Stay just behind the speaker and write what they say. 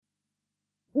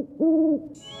Welcome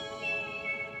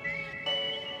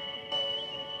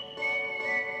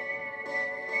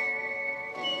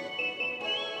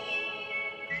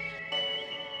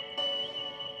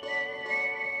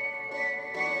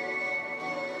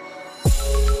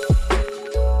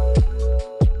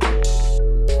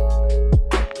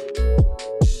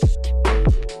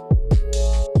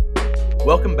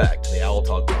back to the Owl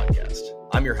Talk podcast.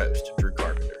 I'm your host, Drew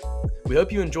Carpenter. We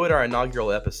hope you enjoyed our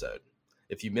inaugural episode.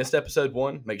 If you missed episode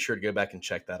 1, make sure to go back and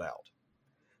check that out.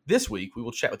 This week, we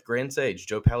will chat with Grand Sage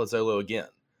Joe Palazzolo again.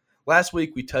 Last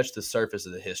week, we touched the surface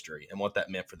of the history and what that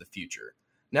meant for the future.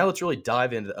 Now let's really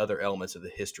dive into the other elements of the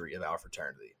history of our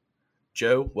fraternity.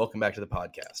 Joe, welcome back to the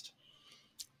podcast.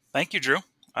 Thank you, Drew.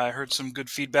 I heard some good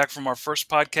feedback from our first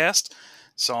podcast,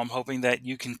 so I'm hoping that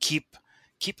you can keep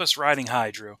us riding high,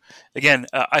 Drew. Again,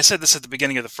 I said this at the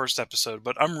beginning of the first episode,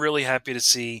 but I'm really happy to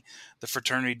see the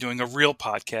fraternity doing a real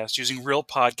podcast, using real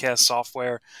podcast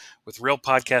software with real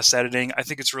podcast editing. I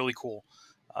think it's really cool.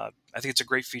 I think it's a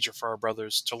great feature for our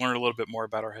brothers to learn a little bit more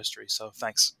about our history. So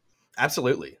thanks.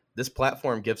 Absolutely. This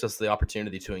platform gives us the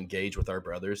opportunity to engage with our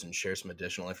brothers and share some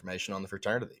additional information on the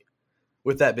fraternity.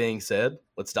 With that being said,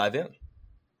 let's dive in.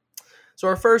 So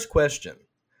our first question.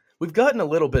 We've gotten a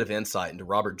little bit of insight into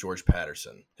Robert George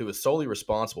Patterson, who was solely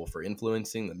responsible for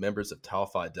influencing the members of Tau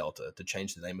Phi Delta to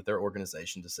change the name of their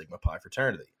organization to Sigma Pi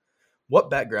Fraternity.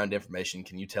 What background information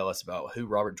can you tell us about who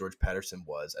Robert George Patterson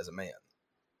was as a man?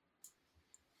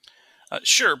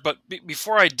 Sure, but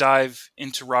before I dive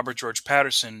into Robert George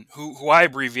Patterson, who I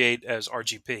abbreviate as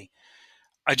RGP,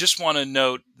 I just want to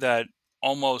note that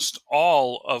almost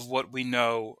all of what we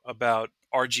know about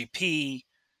RGP,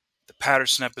 the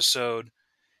Patterson episode,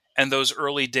 and those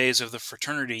early days of the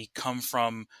fraternity come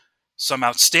from some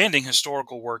outstanding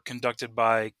historical work conducted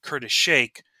by Curtis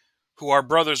Shake, who our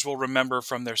brothers will remember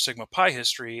from their Sigma Pi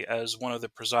history as one of the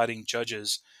presiding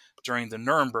judges during the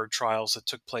Nuremberg trials that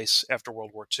took place after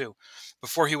World War II.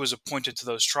 Before he was appointed to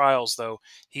those trials, though,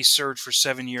 he served for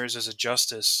 7 years as a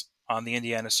justice on the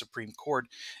Indiana Supreme Court,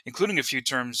 including a few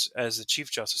terms as the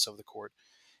Chief Justice of the court.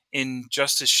 In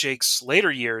Justice Shake's later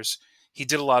years, he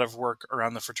did a lot of work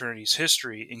around the fraternity's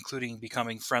history, including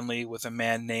becoming friendly with a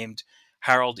man named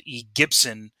Harold E.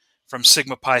 Gibson from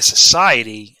Sigma Pi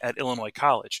Society at Illinois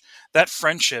College. That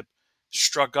friendship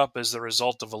struck up as the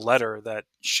result of a letter that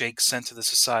Shake sent to the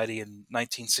society in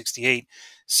 1968,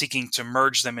 seeking to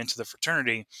merge them into the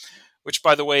fraternity, which,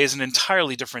 by the way, is an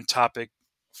entirely different topic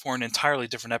for an entirely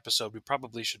different episode. We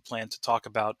probably should plan to talk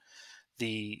about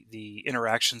the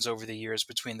interactions over the years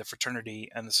between the fraternity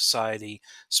and the society,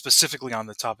 specifically on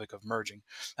the topic of merging.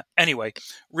 Anyway,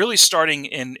 really starting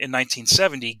in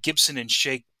 1970, Gibson and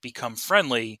Shake become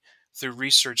friendly through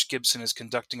research Gibson is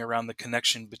conducting around the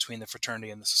connection between the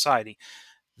fraternity and the society.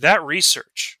 That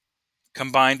research,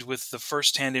 combined with the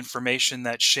firsthand information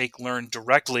that Shake learned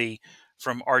directly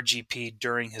from RGP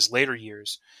during his later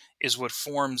years, is what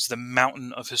forms the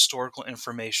mountain of historical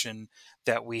information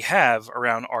that we have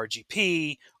around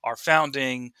RGP, our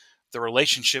founding, the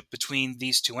relationship between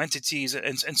these two entities,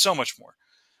 and so much more.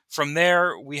 From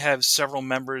there, we have several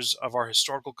members of our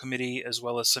historical committee, as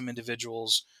well as some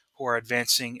individuals who are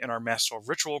advancing in our Master of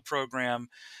Ritual program,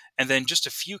 and then just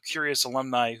a few curious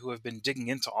alumni who have been digging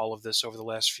into all of this over the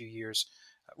last few years,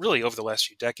 really over the last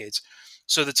few decades.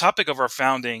 So the topic of our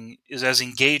founding is as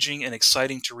engaging and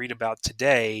exciting to read about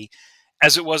today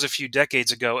as it was a few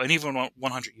decades ago and even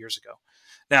 100 years ago.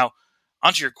 Now,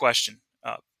 onto your question.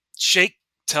 Shake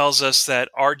tells us that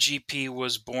RGP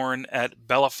was born at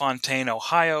Bellefontaine,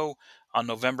 Ohio on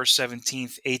November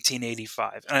 17th,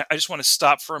 1885. And I just want to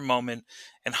stop for a moment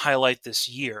and highlight this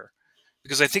year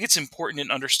because I think it's important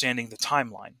in understanding the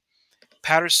timeline.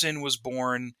 Patterson was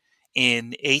born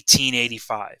in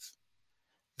 1885.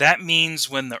 That means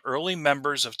when the early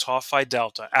members of Tau Phi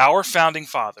Delta, our founding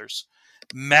fathers,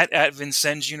 met at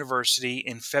Vincennes University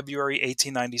in February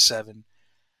 1897,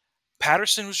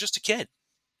 Patterson was just a kid.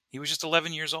 He was just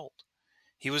 11 years old.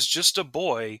 He was just a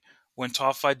boy when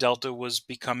Tau Phi Delta was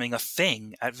becoming a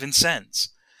thing at Vincennes.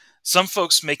 Some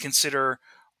folks may consider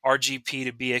RGP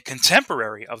to be a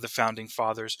contemporary of the founding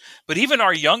fathers, but even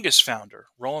our youngest founder,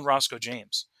 Roland Roscoe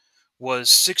James,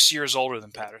 was 6 years older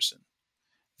than Patterson.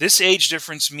 This age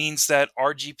difference means that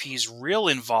RGP's real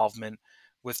involvement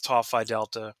with Tau Phi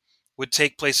Delta would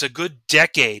take place a good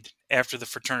decade after the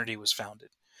fraternity was founded.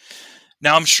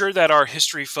 Now, I'm sure that our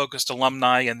history-focused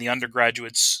alumni and the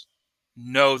undergraduates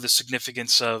know the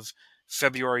significance of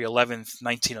February 11th,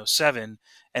 1907,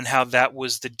 and how that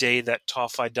was the day that Tau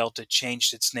Phi Delta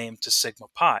changed its name to Sigma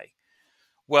Pi.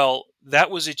 Well,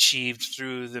 that was achieved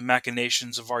through the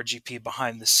machinations of RGP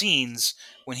behind the scenes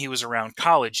when he was around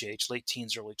college age, late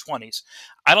teens, early 20s.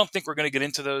 I don't think we're going to get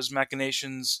into those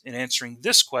machinations in answering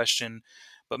this question,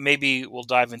 but maybe we'll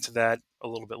dive into that a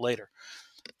little bit later.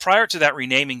 Prior to that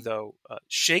renaming, though,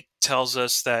 Shake tells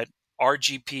us that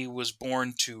RGP was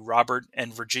born to Robert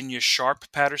and Virginia Sharp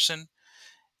Patterson,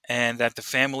 and that the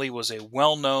family was a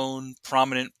well-known,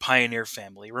 prominent pioneer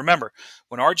family. Remember,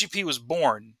 when RGP was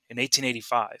born in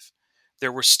 1885,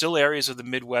 there were still areas of the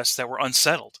Midwest that were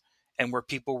unsettled and where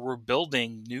people were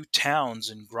building new towns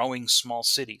and growing small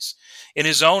cities. In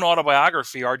his own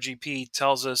autobiography, RGP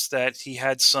tells us that he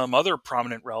had some other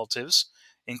prominent relatives,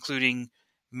 including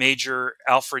Major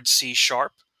Alfred C.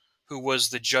 Sharp, who was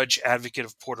the judge advocate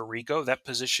of Puerto Rico. That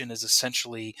position is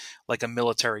essentially like a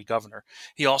military governor.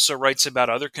 He also writes about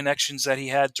other connections that he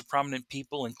had to prominent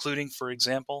people, including, for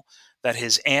example, that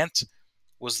his aunt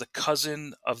was the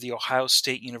cousin of the Ohio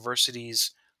State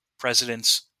University's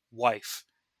president's wife.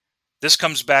 This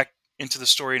comes back into the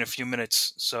story in a few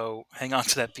minutes, so hang on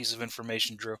to that piece of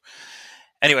information, Drew.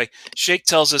 Anyway, Shake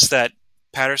tells us that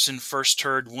Patterson first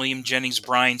heard William Jennings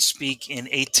Bryan speak in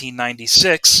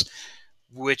 1896,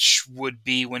 which would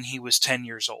be when he was 10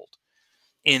 years old.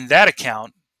 In that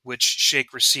account, which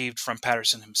Shake received from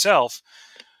Patterson himself,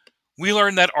 we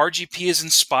learn that RGP is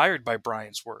inspired by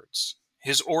Bryan's words,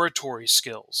 his oratory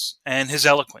skills, and his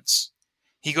eloquence.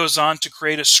 He goes on to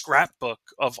create a scrapbook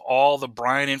of all the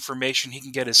Bryan information he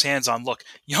can get his hands on. Look,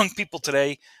 young people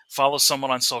today follow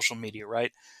someone on social media,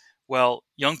 right? Well,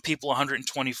 young people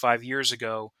 125 years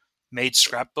ago made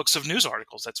scrapbooks of news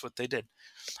articles. That's what they did.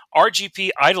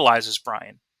 RGP idolizes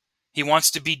Bryan. He wants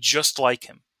to be just like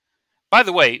him. By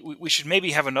the way, we should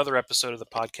maybe have another episode of the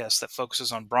podcast that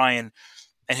focuses on Bryan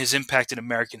and his impact in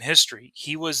American history.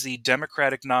 He was the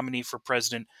Democratic nominee for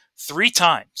president 3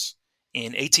 times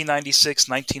in 1896,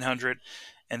 1900,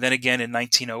 and then again in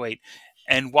 1908.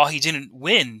 And while he didn't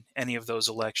win any of those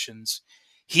elections,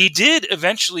 he did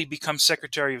eventually become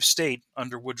Secretary of State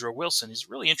under Woodrow Wilson. He's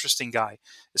a really interesting guy,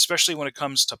 especially when it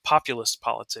comes to populist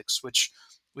politics, which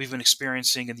we've been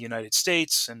experiencing in the United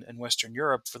States and Western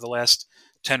Europe for the last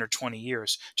 10 or 20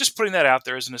 years. Just putting that out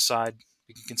there as an aside,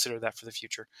 we can consider that for the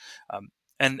future.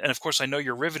 And of course, I know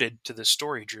you're riveted to this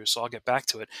story, Drew, so I'll get back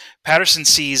to it. Patterson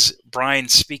sees Bryan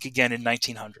speak again in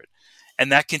 1900, and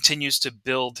that continues to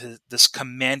build this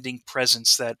commanding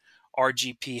presence that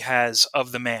RGP has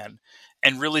of the man,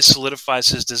 and really solidifies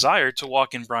his desire to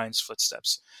walk in Bryan's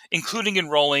footsteps, including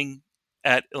enrolling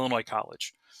at Illinois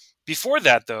College. Before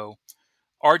that, though,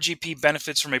 RGP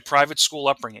benefits from a private school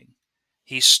upbringing.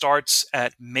 He starts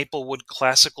at Maplewood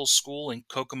Classical School in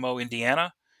Kokomo,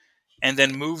 Indiana, and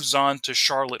then moves on to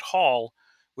Charlotte Hall,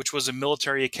 which was a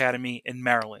military academy in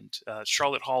Maryland.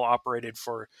 Charlotte Hall operated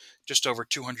for just over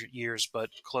 200 years, but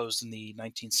closed in the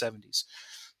 1970s.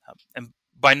 And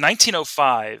by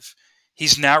 1905,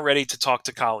 he's now ready to talk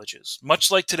to colleges. Much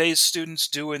like today's students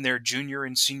do in their junior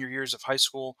and senior years of high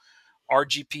school,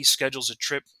 RGP schedules a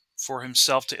trip for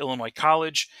himself to Illinois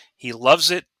College. He loves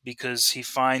it because he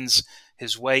finds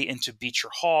his way into Beecher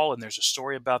Hall, and there's a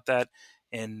story about that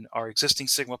in our existing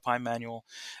Sigma Pi manual.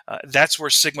 That's where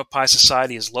Sigma Pi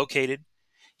Society is located.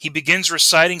 He begins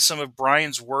reciting some of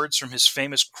Bryan's words from his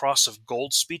famous Cross of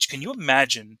Gold speech. Can you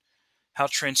imagine how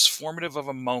transformative of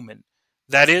a moment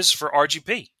that is for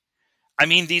RGP? I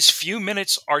mean, these few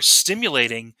minutes are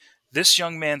stimulating this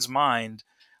young man's mind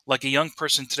like a young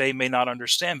person today may not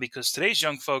understand, because today's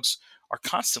young folks are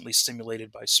constantly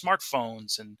stimulated by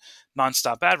smartphones and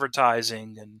nonstop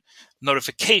advertising and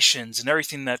notifications and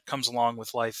everything that comes along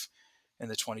with life in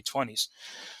the 2020s.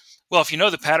 Well, if you know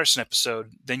the Patterson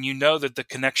episode, then you know that the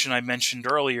connection I mentioned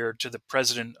earlier to the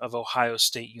president of Ohio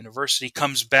State University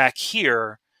comes back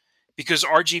here because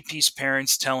RGP's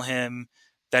parents tell him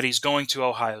that he's going to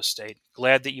Ohio State.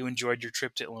 Glad that you enjoyed your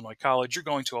trip to Illinois College. You're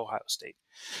going to Ohio State.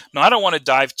 Now, I don't want to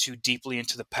dive too deeply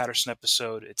into the Patterson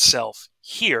episode itself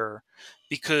here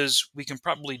because we can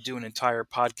probably do an entire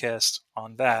podcast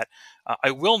on that.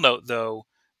 I will note, though,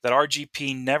 that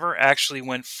RGP never actually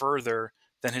went further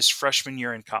than his freshman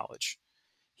year in college.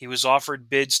 He was offered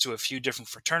bids to a few different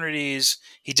fraternities.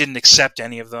 He didn't accept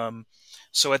any of them.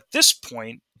 So at this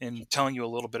point, in telling you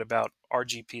a little bit about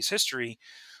RGP's history,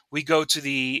 we go to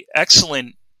the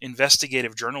excellent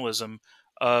investigative journalism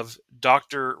of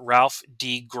Dr. Ralph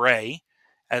D. Gray,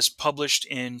 as published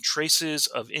in Traces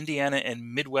of Indiana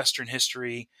and Midwestern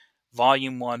History,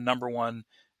 Volume 1, Number 1,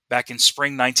 back in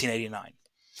spring 1989.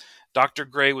 Dr.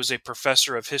 Gray was a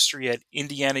professor of history at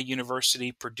Indiana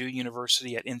University, Purdue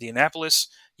University at Indianapolis.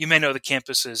 You may know the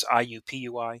campus as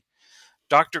IUPUI.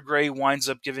 Dr. Gray winds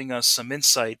up giving us some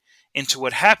insight into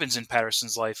what happens in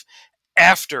Patterson's life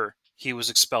after he was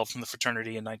expelled from the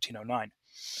fraternity in 1909.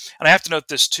 And I have to note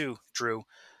this too, Drew.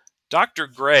 Dr.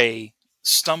 Gray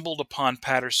stumbled upon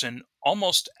Patterson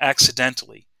almost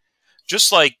accidentally,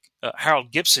 just like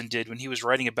Harold Gibson did when he was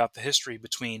writing about the history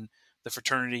between the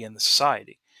fraternity and the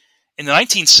society. In the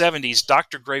 1970s,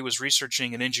 Dr. Gray was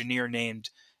researching an engineer named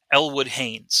Elwood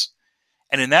Haynes.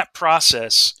 And in that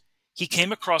process, he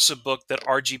came across a book that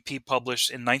RGP published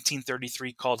in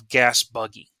 1933 called Gas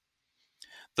Buggy.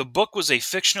 The book was a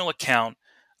fictional account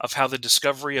of how the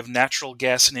discovery of natural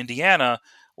gas in Indiana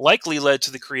likely led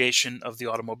to the creation of the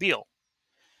automobile.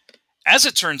 As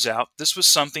it turns out, this was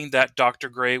something that Dr.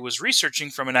 Gray was researching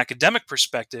from an academic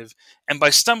perspective, and by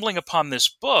stumbling upon this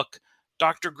book,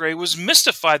 Dr. Gray was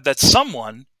mystified that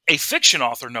someone, a fiction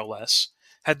author no less,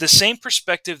 had the same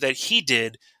perspective that he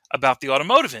did about the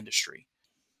automotive industry.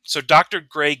 So Dr.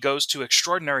 Gray goes to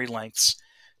extraordinary lengths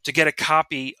to get a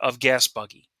copy of Gas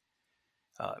Buggy.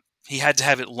 He had to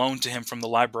have it loaned to him from the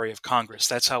Library of Congress.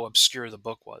 That's how obscure the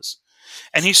book was.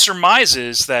 And he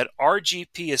surmises that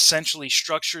RGP essentially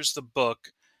structures the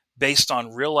book based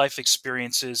on real-life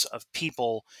experiences of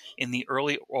people in the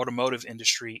early automotive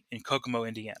industry in Kokomo,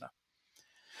 Indiana.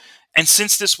 And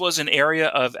since this was an area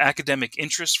of academic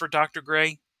interest for Dr.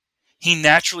 Gray, he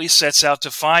naturally sets out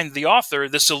to find the author,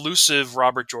 this elusive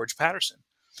Robert George Patterson.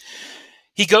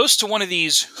 He goes to one of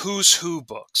these Who's Who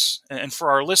books. And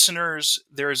for our listeners,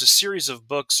 there is a series of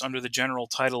books under the general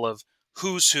title of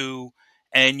Who's Who,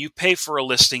 and you pay for a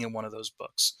listing in one of those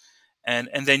books. And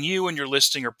then you and your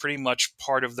listing are pretty much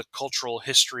part of the cultural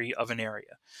history of an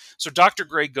area. So Dr.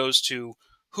 Gray goes to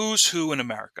Who's Who in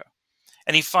America.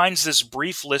 And he finds this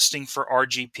brief listing for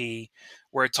RGP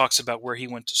where it talks about where he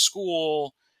went to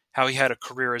school, how he had a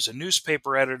career as a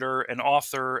newspaper editor, an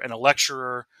author, and a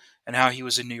lecturer, and how he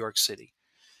was in New York City.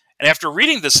 And after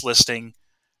reading this listing,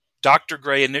 Dr.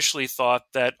 Gray initially thought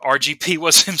that RGP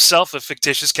was himself a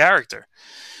fictitious character.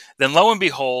 Then lo and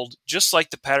behold, just like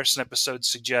the Patterson episode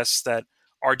suggests that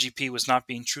RGP was not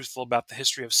being truthful about the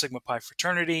history of Sigma Pi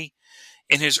Fraternity,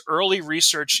 in his early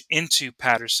research into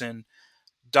Patterson,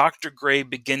 Dr. Gray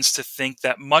begins to think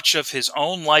that much of his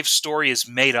own life story is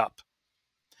made up.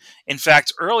 In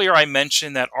fact, earlier I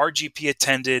mentioned that RGP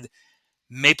attended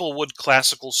Maplewood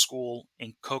Classical School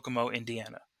in Kokomo,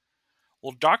 Indiana.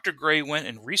 Well, Dr. Gray went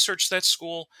and researched that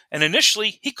school, and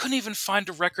initially he couldn't even find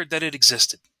a record that it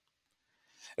existed.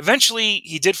 Eventually,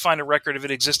 he did find a record of it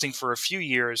existing for a few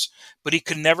years, but he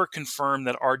could never confirm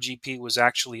that RGP was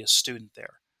actually a student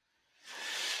there.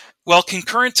 Well,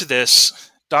 concurrent to this,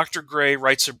 Dr. Gray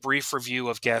writes a brief review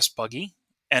of Gas Buggy,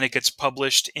 and it gets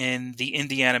published in the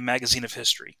Indiana Magazine of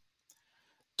History.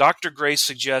 Dr. Gray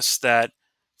suggests that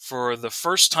for the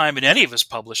first time in any of his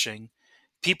publishing,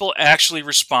 people actually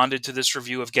responded to this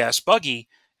review of Gas Buggy,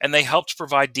 and they helped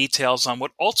provide details on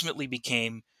what ultimately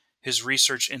became his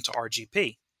research into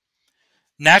RGP.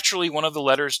 Naturally, one of the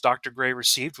letters Dr. Gray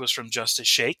received was from Justice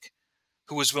Shake,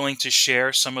 who was willing to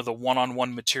share some of the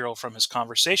one-on-one material from his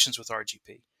conversations with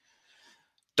RGP.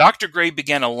 Dr. Gray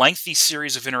began a lengthy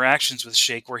series of interactions with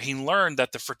Shake where he learned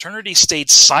that the fraternity stayed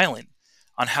silent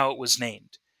on how it was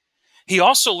named. He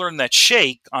also learned that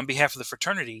Shake, on behalf of the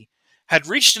fraternity, had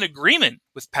reached an agreement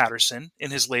with Patterson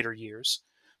in his later years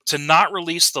to not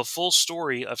release the full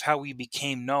story of how he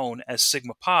became known as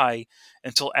Sigma Pi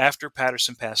until after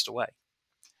Patterson passed away.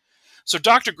 So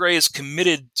Dr. Gray is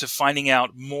committed to finding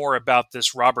out more about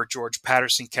this Robert George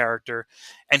Patterson character,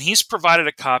 and he's provided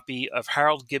a copy of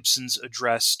Harold Gibson's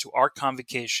address to our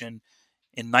convocation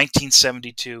in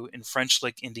 1972 in French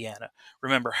Lick, Indiana.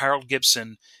 Remember, Harold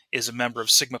Gibson is a member of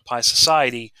Sigma Pi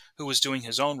Society who was doing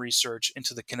his own research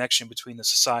into the connection between the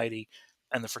society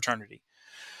and the fraternity.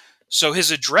 So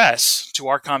his address to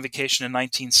our convocation in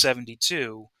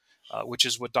 1972, which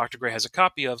is what Dr. Gray has a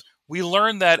copy of, we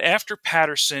learned that after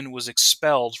Patterson was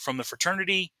expelled from the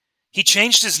fraternity, he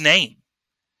changed his name.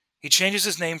 He changes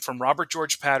his name from Robert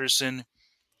George Patterson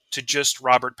to just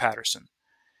Robert Patterson.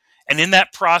 And in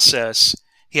that process,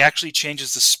 he actually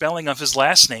changes the spelling of his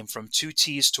last name from 2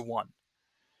 T's to 1.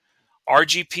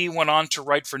 RGP went on to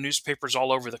write for newspapers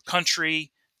all over the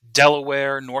country,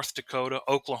 Delaware, North Dakota,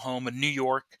 Oklahoma, New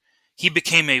York. He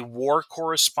became a war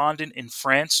correspondent in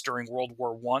France during World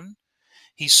War I.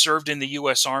 He served in the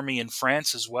U.S. Army in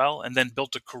France as well, and then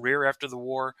built a career after the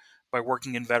war by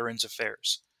working in Veterans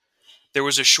Affairs. There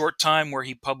was a short time where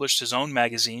he published his own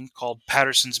magazine called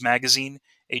Patterson's Magazine,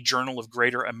 a journal of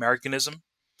greater Americanism.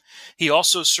 He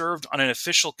also served on an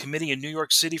official committee in New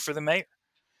York City for the mayor.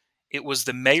 It was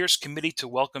the mayor's committee to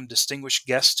welcome distinguished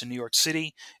guests to New York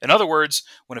City. In other words,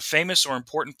 when a famous or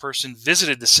important person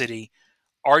visited the city,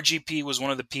 RGP was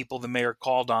one of the people the mayor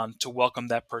called on to welcome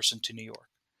that person to New York.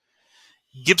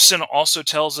 Gibson also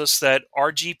tells us that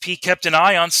RGP kept an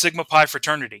eye on Sigma Pi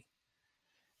Fraternity.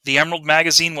 The Emerald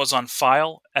magazine was on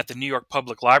file at the New York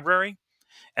Public Library,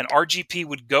 and RGP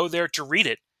would go there to read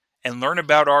it and learn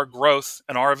about our growth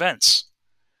and our events.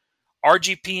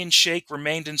 RGP and Sheikh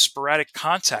remained in sporadic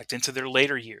contact into their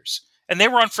later years, and they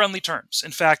were on friendly terms.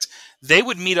 In fact, they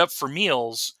would meet up for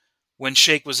meals when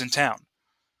Sheikh was in town.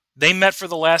 They met for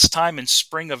the last time in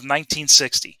spring of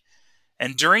 1960,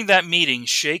 and during that meeting,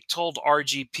 Sheikh told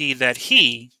RGP that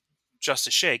he,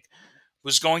 Justice Sheikh,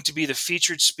 was going to be the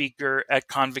featured speaker at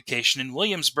Convocation in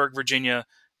Williamsburg, Virginia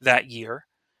that year,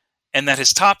 and that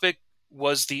his topic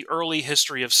was the early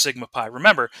history of Sigma Pi.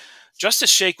 Remember, Justice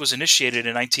Sheikh was initiated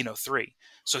in 1903,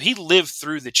 so he lived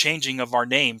through the changing of our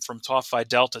name from Tau Phi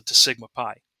Delta to Sigma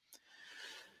Pi.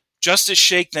 Justice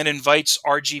Sheikh then invites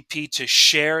RGP to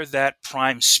share that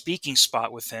prime speaking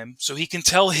spot with him so he can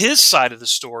tell his side of the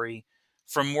story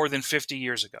from more than 50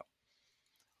 years ago.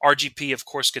 RGP, of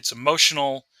course, gets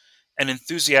emotional and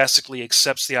enthusiastically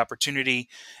accepts the opportunity.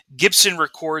 Gibson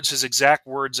records his exact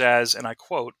words as, and I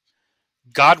quote,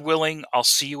 "God willing, I'll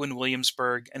see you in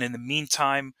Williamsburg, and in the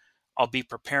meantime, I'll be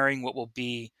preparing what will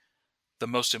be the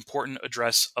most important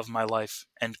address of my life,"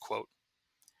 end quote.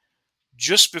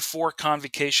 Just before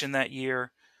Convocation that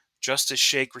year, Justice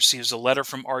Sheikh receives a letter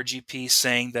from RGP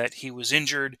saying that he was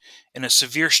injured in a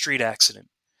severe street accident.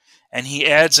 And he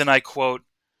adds, and I quote,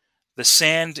 "The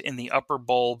sand in the upper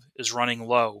bulb is running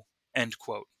low," end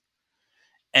quote.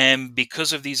 And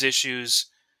because of these issues,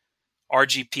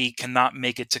 RGP cannot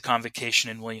make it to Convocation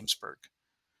in Williamsburg.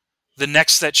 The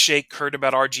next that Sheikh heard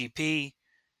about RGP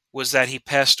was that he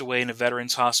passed away in a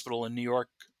veterans hospital in New York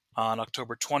on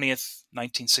October 20th,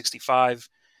 1965.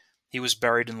 He was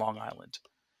buried in Long Island.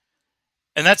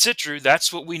 And that's it, Drew.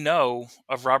 That's what we know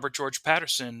of Robert George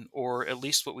Patterson, or at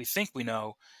least what we think we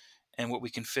know, and what we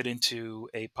can fit into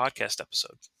a podcast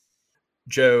episode.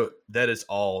 Joe, that is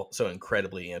all so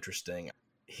incredibly interesting.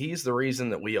 He's the reason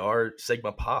that we are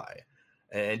Sigma Pi,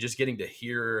 and just getting to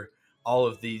hear all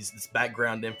of this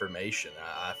background information,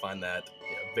 I find that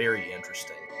very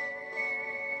interesting.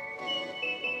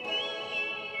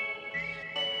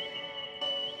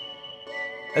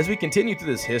 As we continue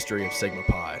through this history of Sigma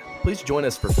Pi, please join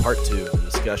us for part 2 of the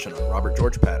discussion on Robert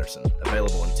George Patterson,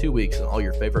 available in 2 weeks on all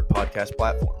your favorite podcast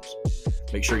platforms.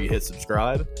 Make sure you hit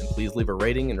subscribe, and please leave a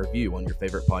rating and review on your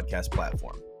favorite podcast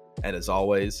platform. And as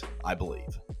always, I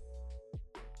believe.